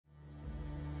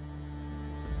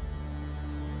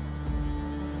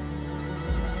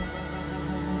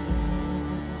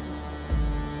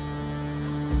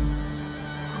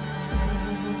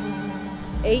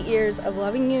8 years of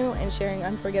loving you and sharing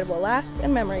unforgettable laughs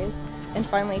and memories. And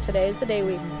finally, today is the day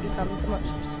we become the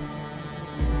Mosers.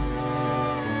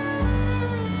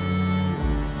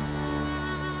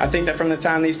 I think that from the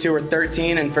time these two were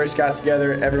 13 and first got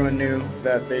together, everyone knew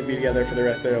that they'd be together for the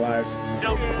rest of their lives.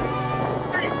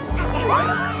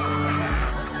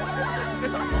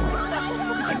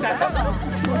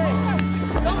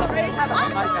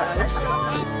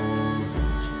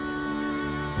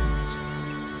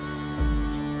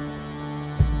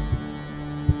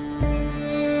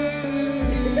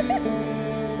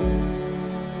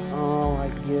 Oh my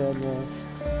goodness.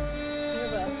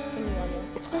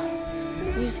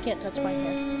 You just can't touch my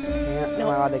hair. Can't? No. Am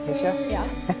I allowed to kiss you? Yeah.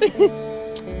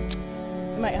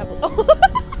 You might have a...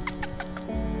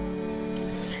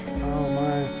 Oh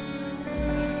my.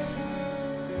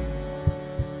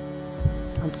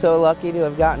 I'm so lucky to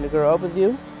have gotten to grow up with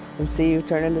you and see you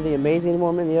turn into the amazing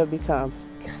woman you have become.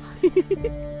 Do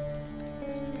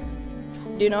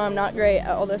you know I'm not great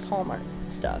at all this Hallmark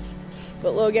stuff?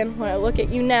 But Logan, when I look at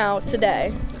you now,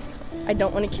 today, I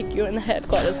don't want to kick you in the head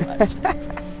quite as much.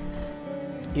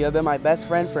 You have been my best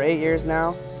friend for 8 years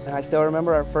now, and I still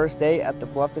remember our first date at the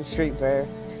Bluffton Street Fair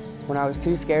when I was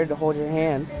too scared to hold your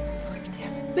hand.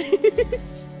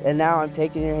 And now I'm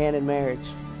taking your hand in marriage.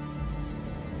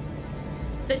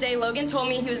 The day Logan told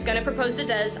me he was going to propose to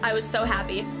Des, I was so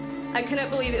happy. I couldn't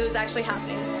believe it was actually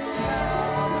happening.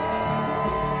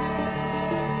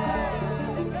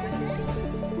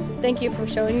 Thank you for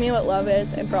showing me what love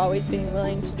is and for always being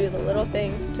willing to do the little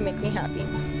things to make me happy.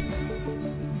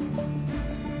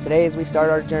 Today, as we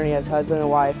start our journey as husband and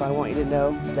wife, I want you to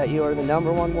know that you are the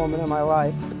 #1 woman in my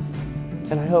life,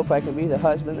 and I hope I can be the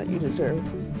husband that you deserve.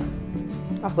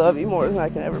 I love you more than I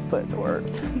can ever put into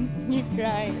words. You're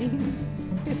crying.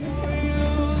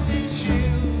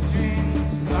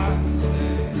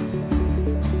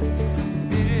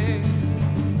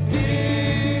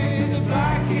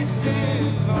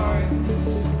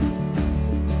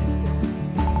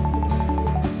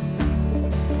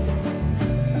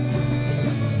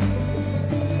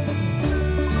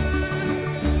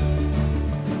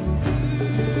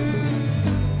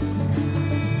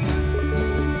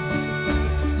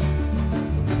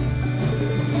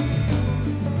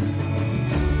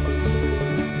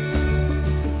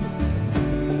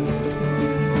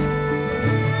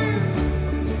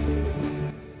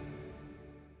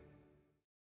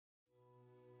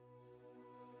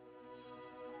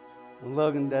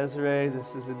 Logan Desiree,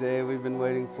 this is a day we've been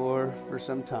waiting for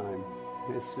some time.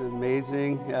 It's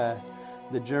amazing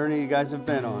the journey you guys have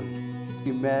been on.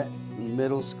 You met in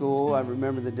middle school. I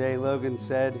remember the day Logan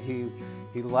said he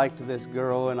liked this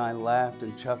girl, and I laughed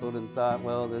and chuckled and thought,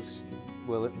 well,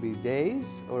 will it be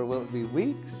days or will it be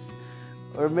weeks?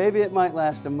 Or maybe it might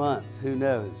last a month, who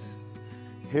knows?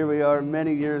 Here we are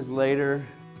many years later.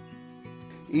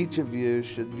 Each of you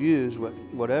should use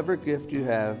whatever gift you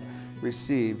have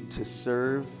received to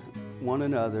serve one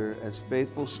another as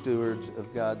faithful stewards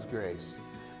of God's grace.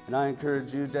 And I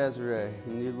encourage you, Desiree,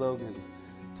 and you, Logan,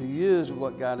 to use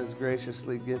what God has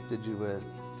graciously gifted you with,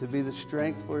 to be the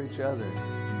strength for each other.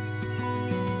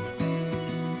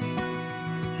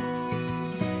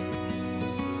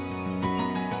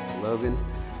 Logan,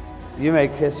 you may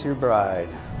kiss your bride.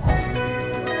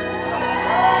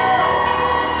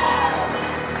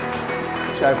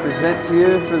 I present to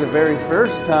you for the very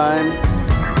first time,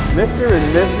 Mr.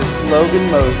 and Mrs. Logan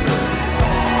Moser.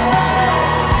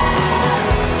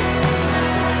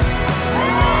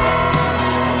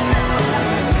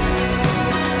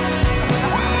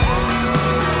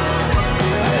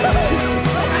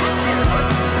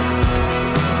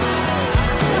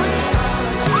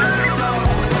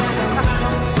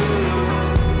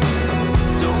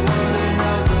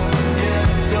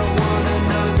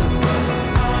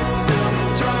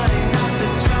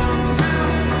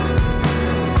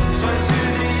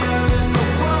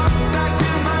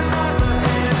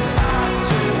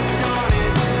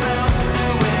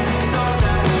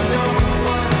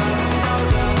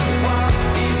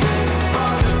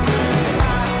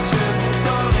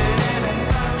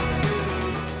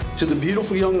 To the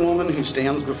beautiful young woman who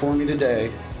stands before me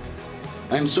today,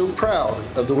 I am so proud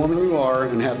of the woman you are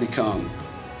and have become.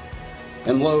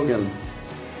 And Logan,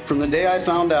 from the day I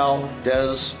found out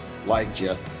Des liked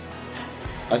you,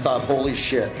 I thought, holy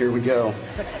shit, here we go.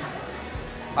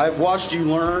 I've watched you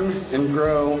learn and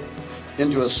grow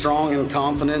into a strong and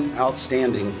confident,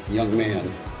 outstanding young man,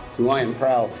 who I am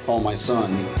proud to call my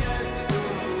son.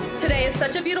 Today is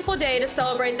such a beautiful day to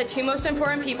celebrate the two most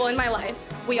important people in my life.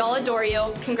 We all adore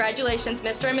you. Congratulations,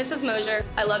 Mr. and Mrs. Moser.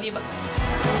 I love you both.